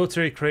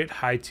 Military crate,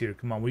 high tier.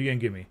 Come on, what are you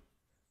gonna give me?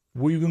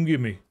 What are you gonna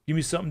give me? Give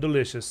me something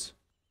delicious.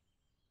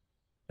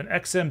 An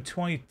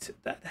XM20.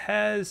 That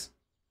has...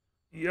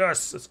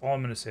 Yes! That's all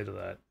I'm gonna say to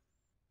that.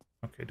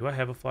 Okay, do I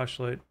have a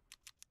flashlight?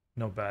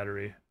 No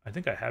battery. I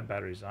think I have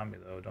batteries on me,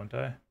 though, don't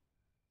I?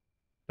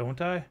 Don't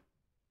I?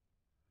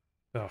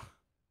 Ugh.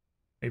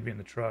 Maybe in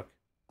the truck.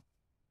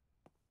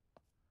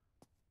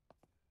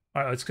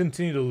 Alright, let's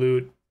continue to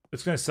loot.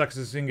 It's gonna suck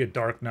because it's gonna get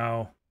dark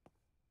now.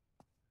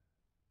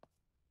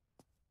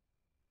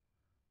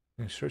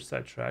 Can I search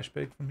that trash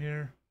bag from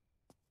here?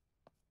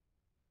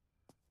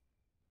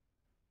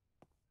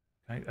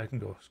 I can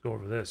go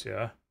over this,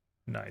 yeah?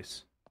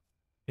 Nice.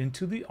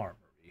 Into the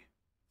armory.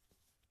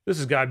 This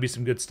has got to be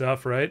some good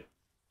stuff, right?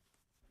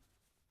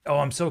 Oh,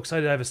 I'm so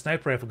excited I have a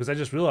sniper rifle because I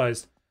just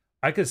realized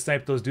I could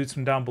snipe those dudes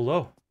from down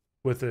below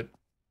with it.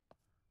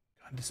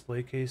 Gun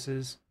display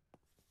cases.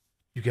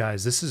 You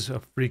guys, this is a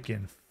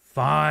freaking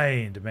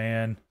find,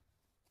 man.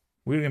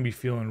 We're going to be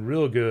feeling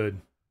real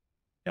good.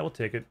 Yeah, we'll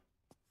take it.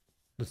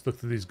 Let's look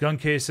through these gun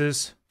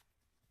cases.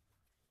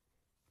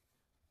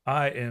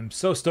 I am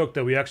so stoked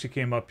that we actually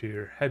came up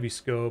here. Heavy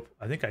scope.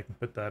 I think I can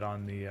put that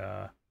on the...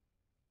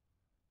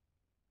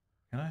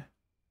 Can I?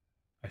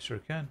 I sure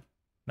can.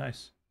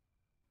 Nice.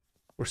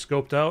 We're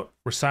scoped out.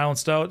 We're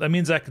silenced out. That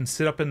means I can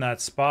sit up in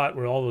that spot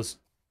where all those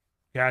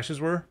caches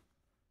were,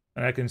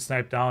 and I can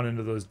snipe down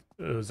into those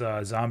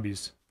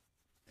zombies,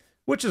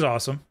 which is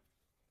awesome.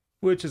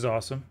 Which is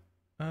awesome.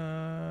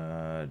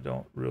 I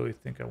don't really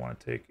think I want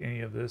to take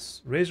any of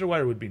this. Razor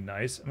wire would be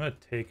nice. I'm gonna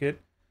take it.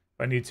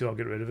 If I need to, I'll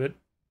get rid of it.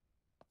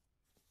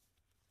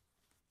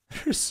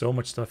 There's so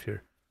much stuff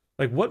here.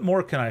 Like, what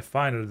more can I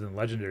find other than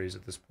legendaries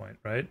at this point,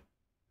 right?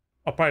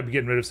 I'll probably be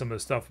getting rid of some of the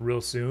stuff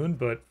real soon,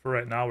 but for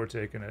right now, we're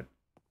taking it.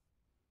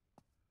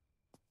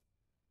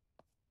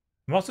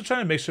 I'm also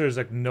trying to make sure there's,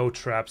 like, no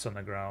traps on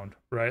the ground,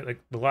 right?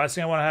 Like, the last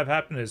thing I want to have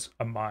happen is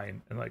a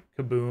mine, and, like,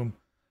 kaboom,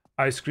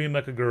 I scream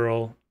like a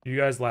girl, you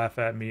guys laugh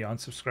at me,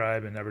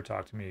 unsubscribe, and never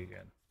talk to me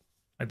again.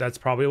 Like, that's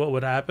probably what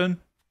would happen.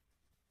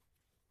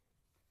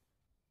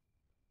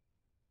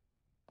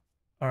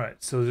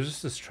 Alright, so there's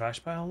just this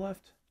trash pile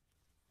left.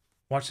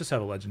 Watch this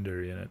have a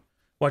legendary in it.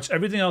 Watch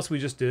everything else we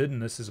just did,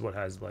 and this is what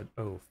has led.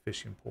 Oh,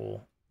 fishing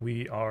pole.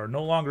 We are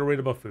no longer worried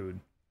about food.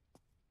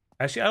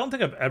 Actually, I don't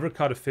think I've ever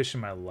caught a fish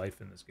in my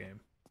life in this game.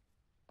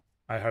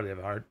 I have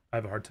a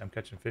hard time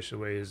catching fish the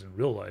way it is in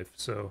real life,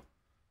 so.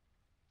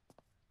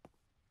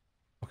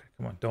 Okay,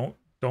 come on,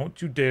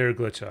 don't you dare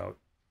glitch out.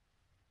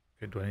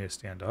 Okay, do I need to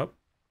stand up?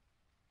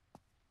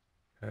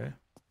 Okay.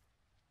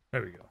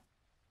 There we go.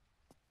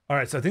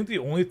 Alright, so I think the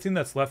only thing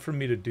that's left for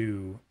me to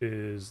do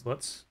is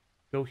let's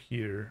go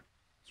here.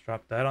 Let's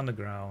drop that on the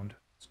ground.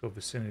 Let's go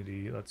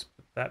vicinity. Let's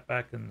put that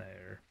back in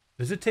there.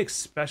 Does it take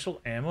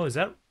special ammo? Is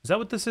that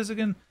what this is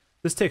again?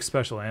 This takes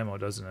special ammo,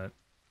 doesn't it?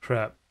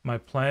 Crap. My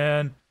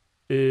plan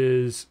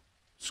is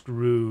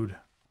screwed.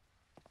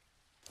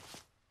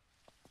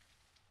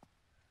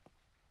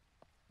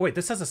 Wait,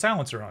 this has a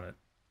silencer on it.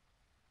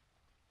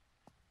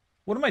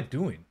 What am I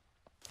doing?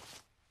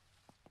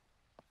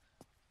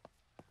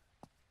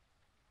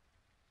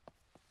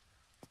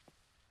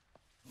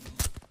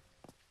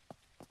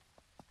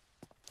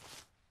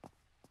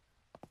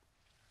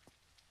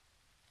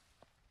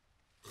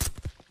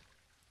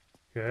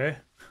 Okay.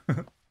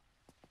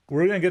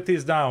 We're gonna get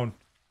these down.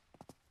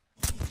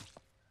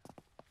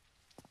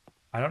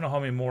 I don't know how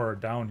many more are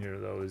down here,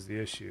 though, is the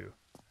issue.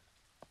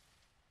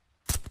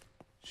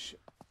 Shit.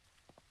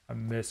 I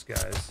missed,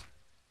 guys.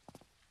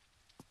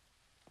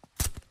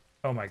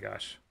 Oh my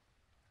gosh.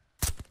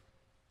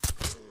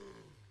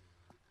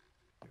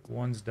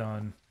 One's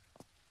done.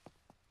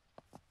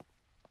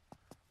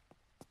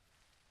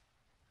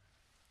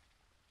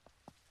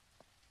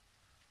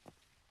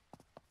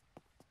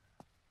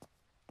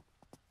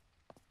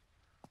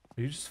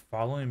 Are you just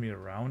following me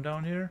around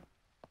down here?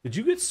 Did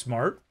you get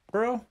smart,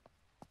 bro?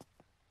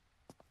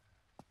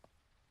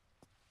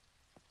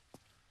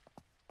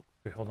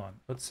 Okay, hold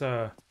on. Let's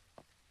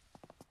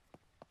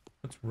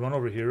run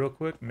over here real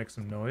quick, make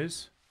some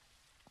noise,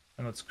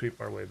 and let's creep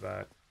our way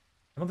back.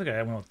 I don't think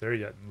I went out there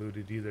yet and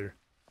looted either.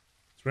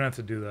 So we're gonna have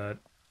to do that.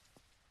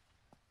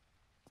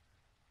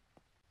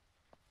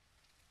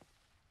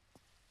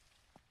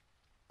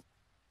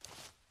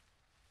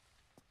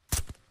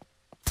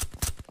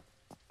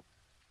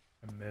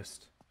 I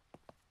missed.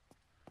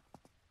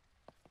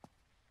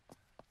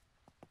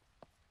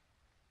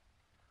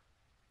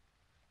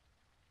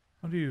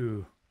 How do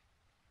you...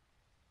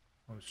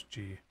 Oh, it's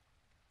G.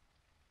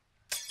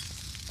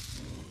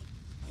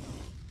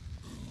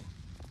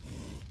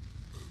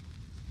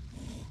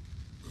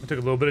 I took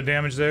a little bit of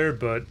damage there,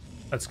 but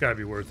that's gotta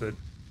be worth it.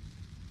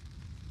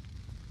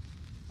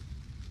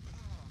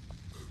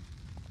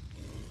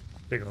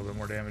 Taking a little bit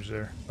more damage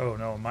there. Oh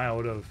no, am I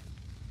out of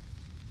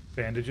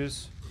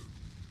bandages?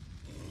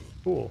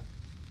 Cool.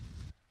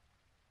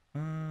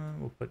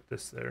 We'll put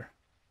this there.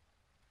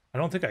 I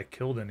don't think I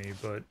killed any,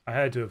 but I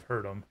had to have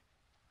hurt them.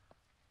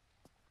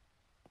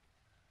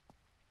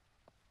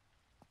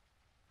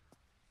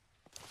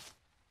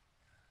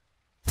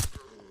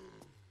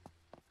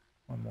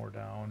 One more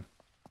down.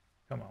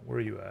 Come on, where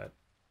are you at?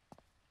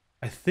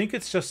 I think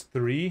it's just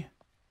 3.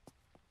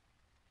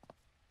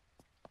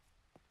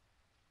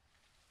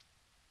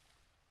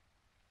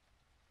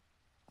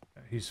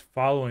 He's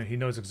following. He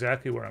knows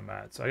exactly where I'm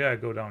at. So I gotta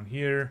go down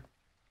here.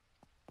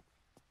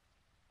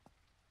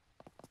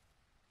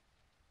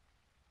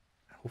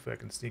 Hopefully I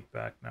can sneak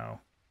back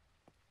now.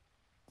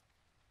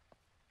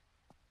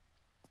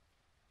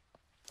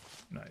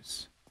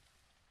 Nice.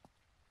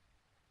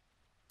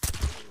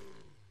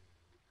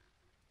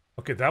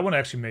 Okay, that one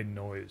actually made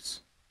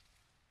noise.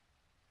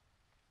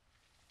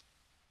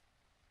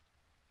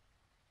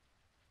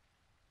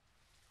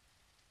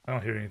 I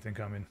don't hear anything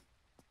coming.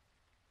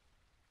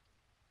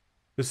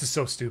 This is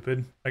so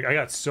stupid. Like, I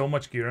got so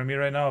much gear on me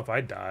right now. If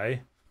I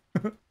die,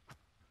 it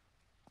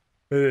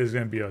is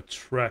going to be a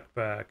trek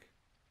back.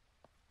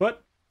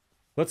 But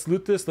let's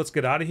loot this. Let's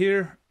get out of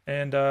here.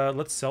 And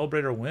let's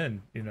celebrate our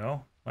win, you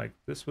know? Like,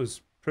 this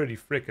was pretty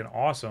freaking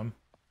awesome.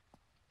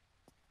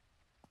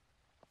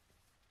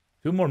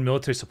 2 more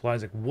military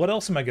supplies. Like, what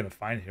else am I going to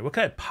find here? What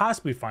could I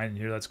possibly find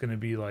in here that's going to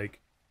be, like,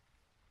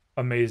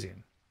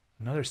 amazing?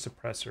 Another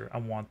suppressor. I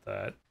want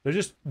that. They're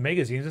just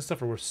magazines and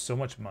stuff are worth so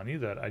much money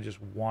that I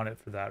just want it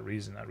for that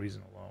reason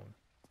alone.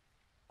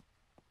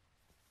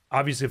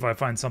 Obviously, if I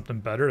find something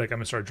better, like I'm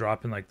gonna start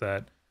dropping like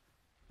that.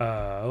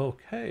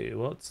 Okay,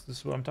 well, this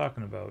is what I'm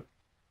talking about.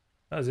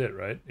 That's it,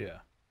 right? Yeah.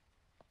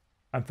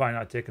 I'm fine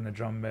not taking the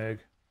drum mag.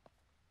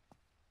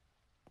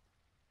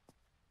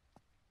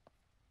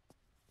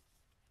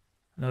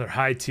 Another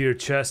high tier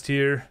chest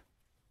here.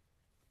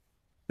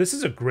 This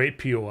is a great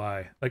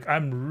POI. Like,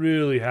 I'm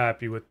really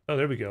happy with... Oh,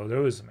 there we go. There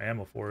was some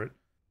ammo for it.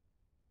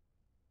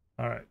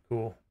 Alright,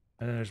 cool.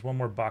 And then there's one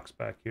more box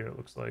back here, it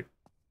looks like.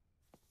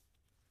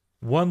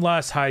 One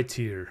last high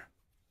tier.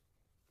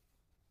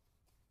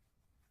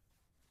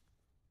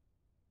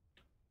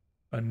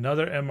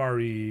 Another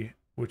MRE,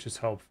 which is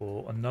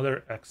helpful.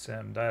 Another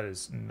XM, that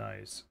is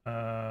nice.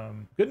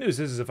 Good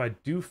news is if I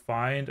do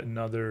find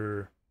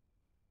another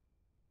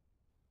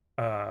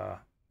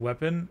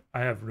weapon,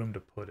 I have room to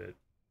put it.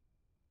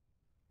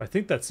 I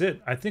think that's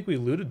it. I think we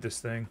looted this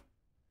thing.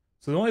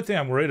 So the only thing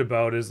I'm worried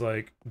about is,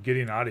 like,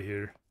 getting out of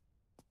here.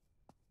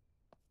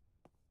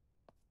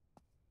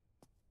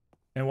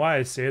 And why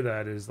I say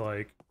that is,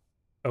 like...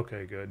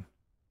 Okay, good.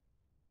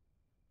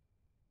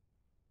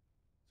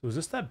 So is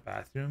this that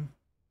bathroom?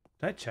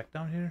 Did I check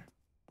down here?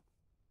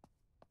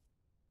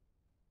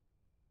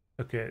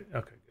 Okay,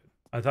 okay, good.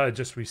 I thought it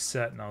just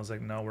reset, and I was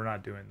like, no, we're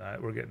not doing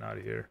that. We're getting out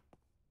of here.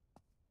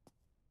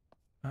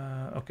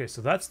 Okay,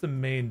 so that's the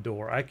main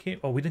door. I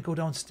can't... Oh, we didn't go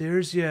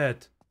downstairs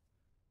yet.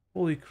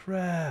 Holy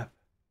crap.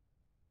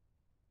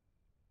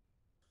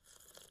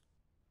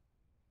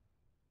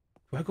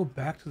 Do I go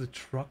back to the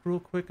truck real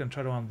quick and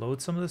try to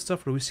unload some of this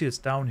stuff? Or do we see it's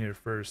down here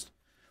first?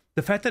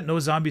 The fact that no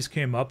zombies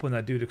came up when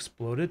that dude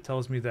exploded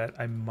tells me that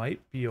I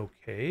might be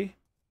okay.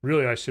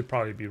 Really, I should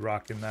probably be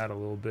rocking that a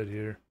little bit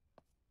here.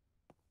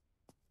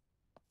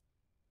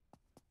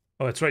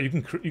 Oh, that's right.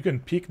 You can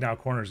peek now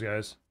corners,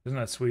 guys. Isn't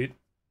that sweet?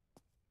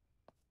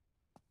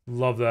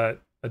 Love that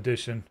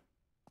addition.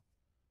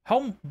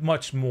 How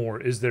much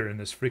more is there in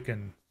this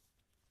freaking...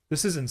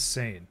 This is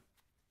insane.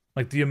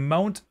 Like, the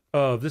amount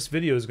of... This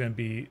video is going to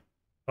be...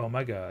 Oh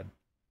my god.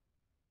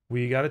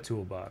 We got a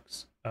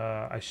toolbox.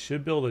 I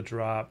should be able to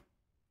drop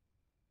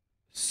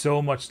so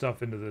much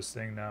stuff into this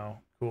thing now.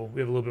 Cool.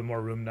 We have a little bit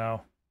more room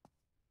now.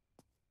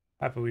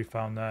 Happy we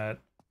found that.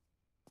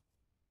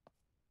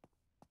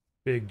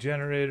 Big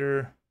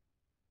generator.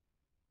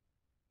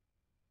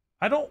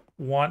 I don't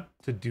want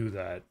to do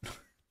that.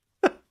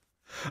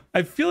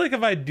 I feel like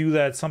if I do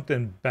that,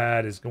 something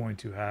bad is going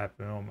to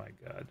happen. Oh my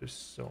god, there's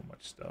so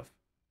much stuff.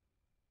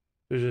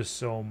 There's just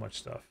so much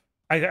stuff.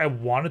 I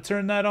want to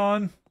turn that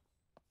on,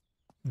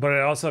 but I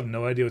also have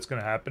no idea what's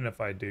going to happen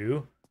if I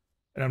do.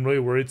 And I'm really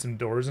worried some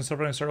doors and stuff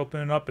are going to start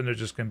opening up and there's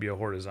just going to be a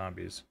horde of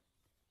zombies.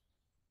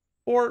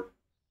 Or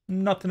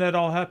nothing at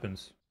all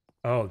happens.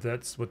 Oh,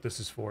 that's what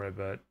this is for, I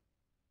bet.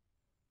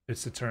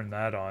 It's to turn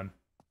that on.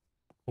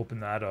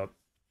 Open that up.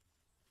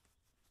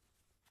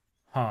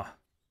 Huh.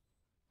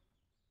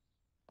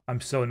 I'm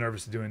so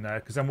nervous of doing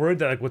that because I'm worried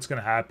that, like, what's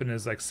going to happen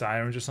is, like,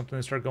 sirens or something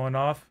that start going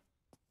off.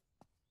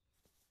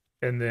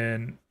 And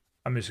then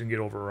I'm just going to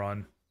get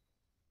overrun.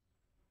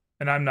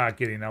 And I'm not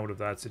getting out of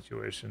that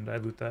situation. Did I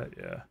loot that?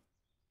 Yeah.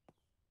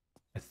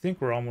 I think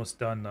we're almost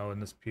done, though,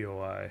 in this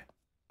POI.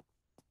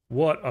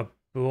 What a...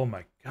 Oh,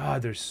 my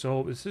God. There's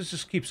so... This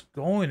just keeps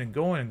going and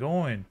going and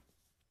going.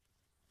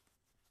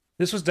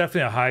 This was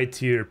definitely a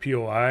high-tier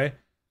POI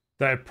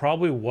that I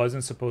probably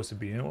wasn't supposed to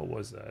be in. What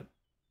was that?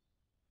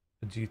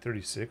 A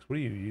G36? What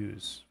do you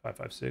use?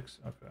 5.56?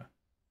 Okay.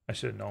 I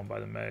should have known by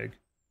the mag.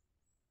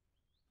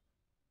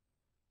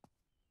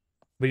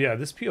 But yeah,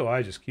 this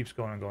POI just keeps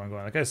going and going and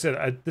going. Like I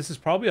said, this is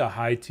probably a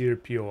high tier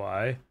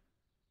POI.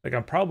 Like,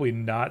 I'm probably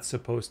not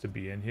supposed to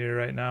be in here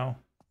right now.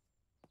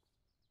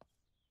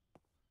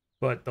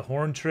 But the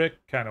horn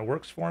trick kind of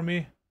works for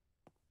me.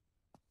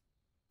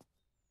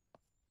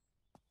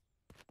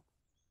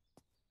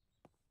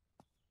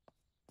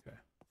 Okay.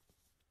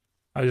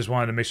 I just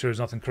wanted to make sure there's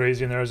nothing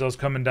crazy in there as I was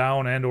coming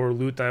down and or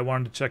loot that I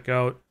wanted to check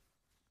out.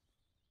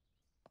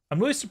 I'm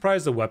really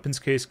surprised the weapons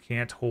case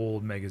can't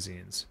hold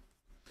magazines.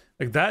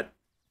 Like, that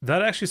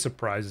actually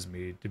surprises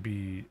me, to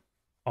be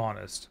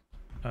honest.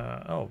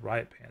 Oh,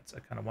 riot pants. I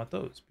kind of want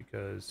those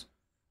because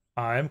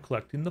I'm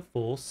collecting the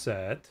full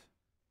set.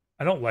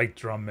 I don't like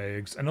drum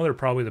mags. I know they're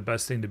probably the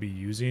best thing to be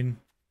using.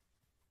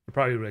 They're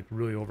probably, like,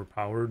 really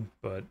overpowered,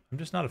 but I'm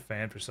just not a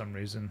fan for some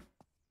reason.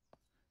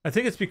 I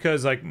think it's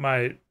because, like,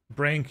 my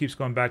brain keeps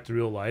going back to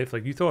real life.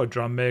 Like, you throw a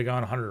drum mag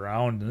on 100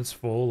 round and it's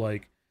full,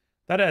 like,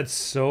 that adds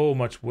so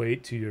much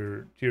weight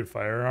to your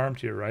firearm,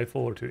 to your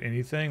rifle, or to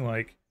anything.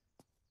 Like,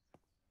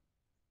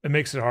 it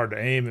makes it hard to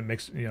aim. It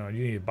makes, you know,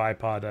 you need a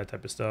bipod, that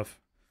type of stuff.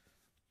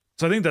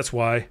 So I think that's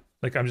why.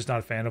 Like, I'm just not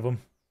a fan of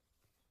them.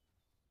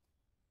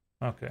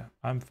 Okay,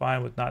 I'm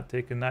fine with not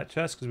taking that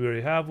chest because we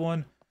already have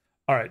one.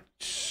 All right,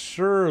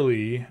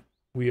 surely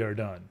we are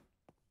done.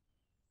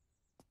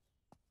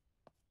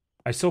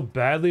 I so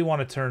badly want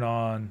to turn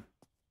on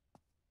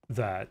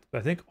that, but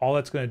I think all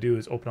that's going to do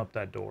is open up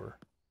that door.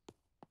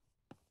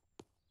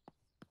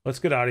 Let's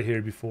get out of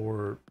here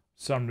before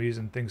some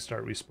reason things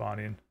start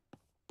respawning.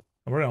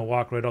 And we're going to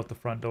walk right out the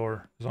front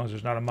door, as long as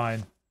there's not a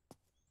mine.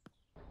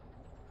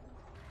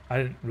 I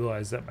didn't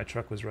realize that my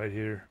truck was right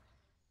here.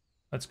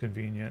 That's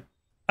convenient.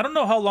 I don't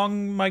know how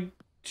long my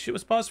shit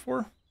was paused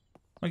for.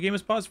 My game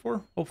was paused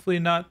for. Hopefully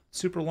not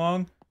super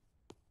long.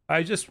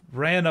 I just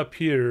ran up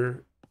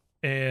here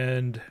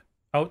and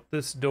out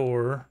this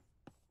door,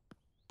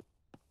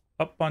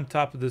 up on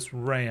top of this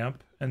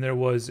ramp, and there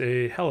was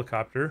a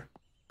helicopter.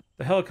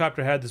 The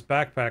helicopter had this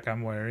backpack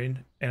I'm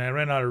wearing, and I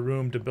ran out of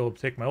room to be able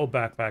to take my old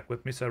backpack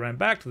with me, so I ran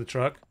back to the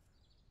truck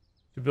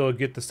to be able to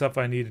get the stuff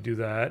I need to do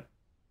that.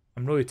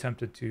 I'm really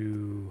tempted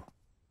to...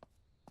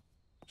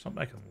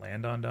 something I can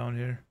land on down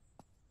here.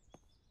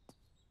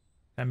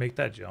 Can I make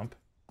that jump?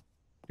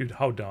 Dude,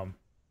 how dumb.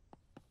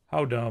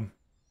 How dumb.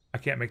 I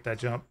can't make that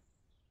jump.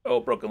 Oh,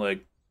 broken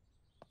leg.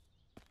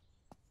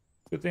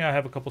 Good thing I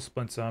have a couple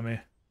splints on me.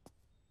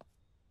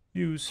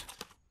 Use.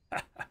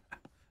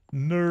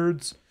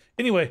 Nerds.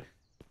 Anyway,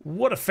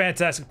 what a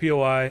fantastic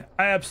POI.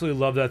 I absolutely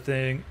love that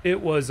thing.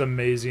 It was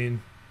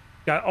amazing.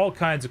 Got all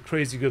kinds of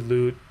crazy good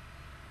loot.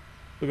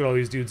 Look at all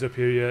these dudes up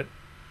here yet.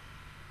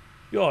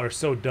 Y'all are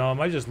so dumb.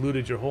 I just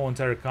looted your whole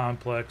entire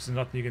complex and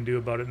nothing you can do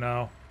about it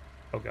now.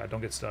 Oh god, don't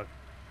get stuck.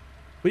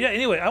 But yeah,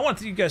 anyway, I want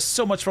to thank you guys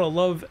so much for all the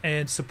love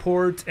and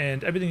support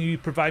and everything you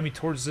provide me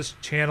towards this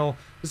channel.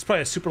 This is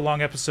probably a super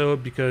long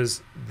episode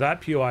because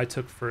that POI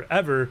took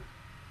forever.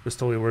 It was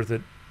totally worth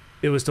it.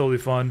 It was totally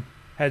fun.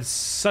 Had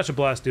such a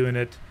blast doing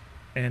it.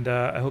 And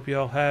I hope you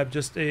all have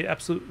just a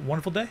absolute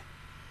wonderful day.